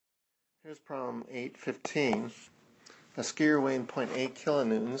Here's problem 815. A skier weighing 0.8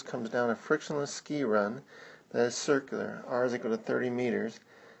 kilonewtons comes down a frictionless ski run that is circular, r is equal to 30 meters,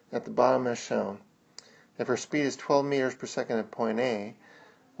 at the bottom as shown. If her speed is 12 meters per second at point A,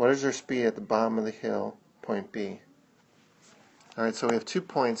 what is her speed at the bottom of the hill, point B? Alright, so we have 2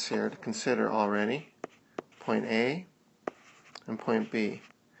 points here to consider already, point A and point B.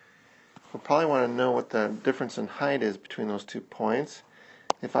 We'll probably want to know what the difference in height is between those 2 points.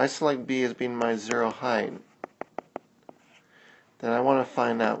 If I select B as being my zero height, then I want to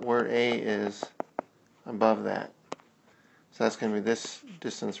find out where A is above that. So that's going to be this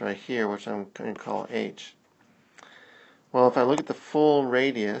distance right here, which I'm going to call H. Well, if I look at the full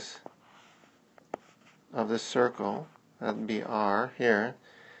radius of this circle, that would be R here,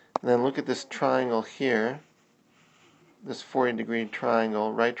 and then look at this triangle here, this 40-degree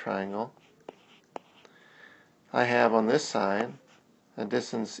triangle, right triangle, I have on this side a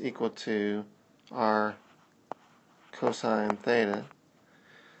distance equal to R cosine theta.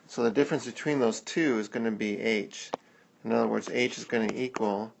 So the difference between those two is going to be H. In other words, H is going to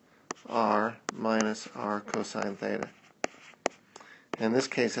equal R minus R cosine theta. In this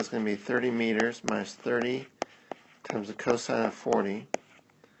case, that's going to be 30 meters minus 30 times the cosine of 40,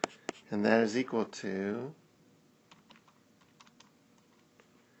 and that is equal to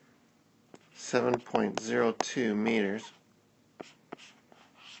 7.02 meters.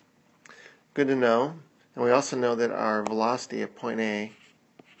 Good to know. And we also know that our velocity at point A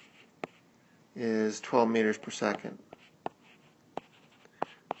is 12 meters per second.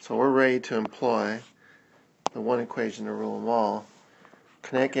 So we're ready to employ the one equation to rule them all.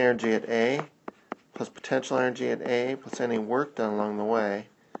 Kinetic energy at A plus potential energy at A plus any work done along the way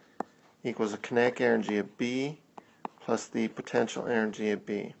equals the kinetic energy at B plus the potential energy at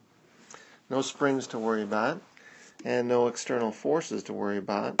B. No springs to worry about, and no external forces to worry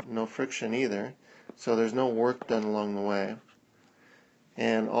about, no friction either, so there's no work done along the way,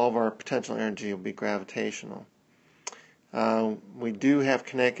 and all of our potential energy will be gravitational. We do have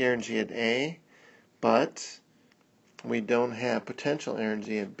kinetic energy at A, but we don't have potential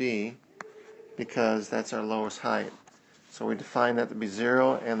energy at B because that's our lowest height. So we define that to be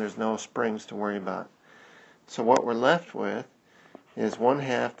 0, and there's no springs to worry about. So what we're left with is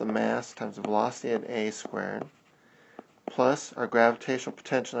 1/2 the mass times the velocity at A squared plus our gravitational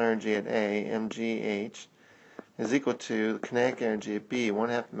potential energy at A, mgh, is equal to the kinetic energy at B,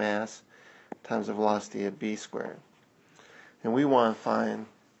 1/2 mass times the velocity at B squared. And we want to find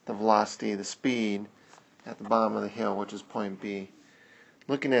the velocity, the speed, at the bottom of the hill, which is point B.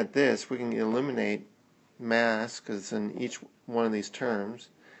 Looking at this, we can eliminate mass because it's in each one of these terms.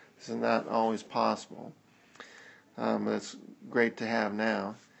 This is not always possible, but it's great to have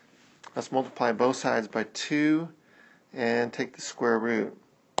now. Let's multiply both sides by 2 and take the square root.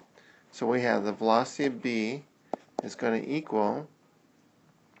 So we have the velocity of B is going to equal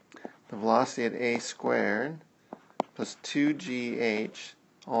the velocity at A squared plus 2gh,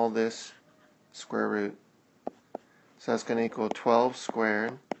 all this square root. So that's going to equal 12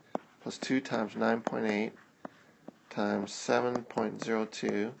 squared plus 2 times 9.8 times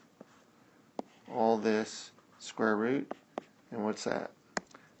 7.02, all this square root. And what's that?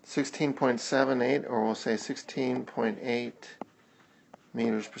 16.78, or we'll say 16.8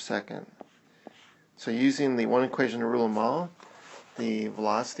 meters per second. So using the one equation to rule them all, the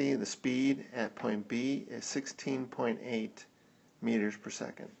velocity, the speed at point B is 16.8 meters per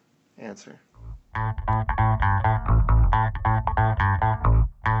second. Answer.